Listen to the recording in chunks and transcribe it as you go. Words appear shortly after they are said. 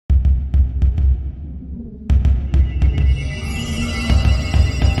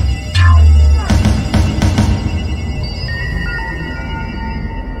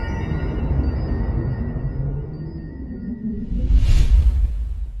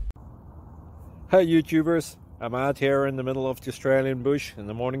Hey YouTubers, I'm out here in the middle of the Australian bush in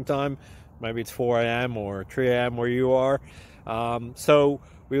the morning time. Maybe it's 4 a.m. or 3 a.m. where you are. So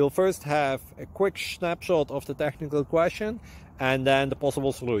we'll first have a quick snapshot of the technical question and then the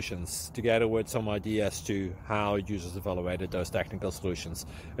possible solutions, together with some ideas to how users evaluated those technical solutions.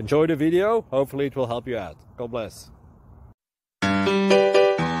 Enjoy the video, hopefully it will help you out. God bless.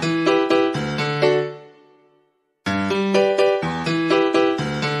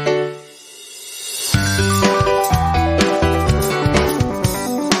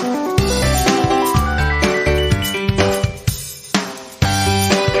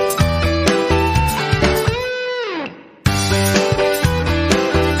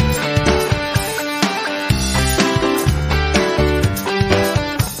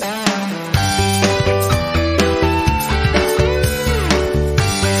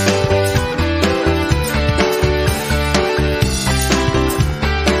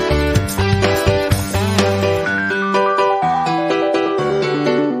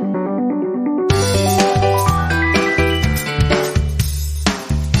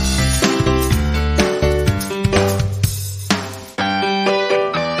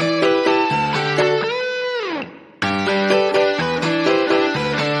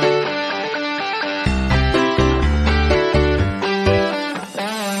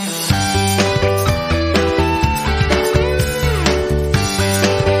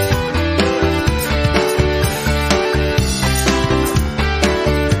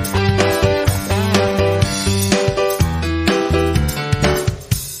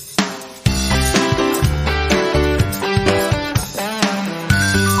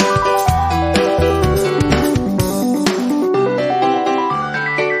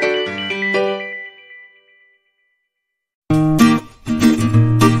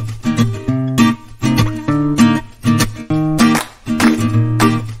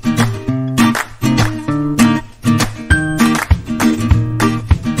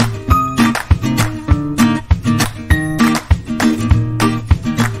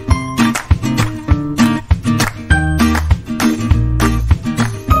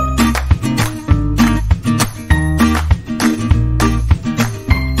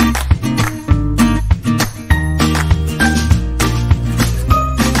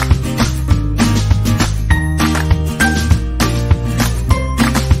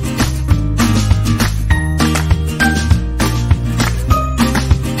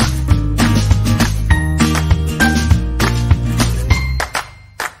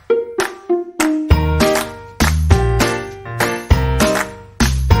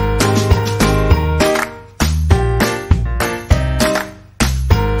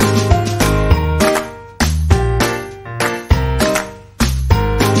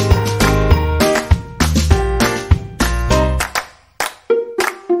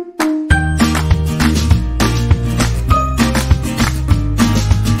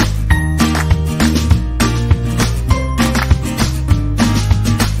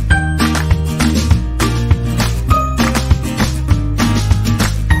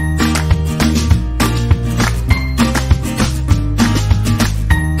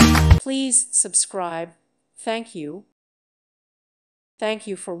 Please subscribe. Thank you. Thank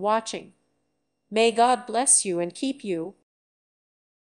you for watching. May God bless you and keep you.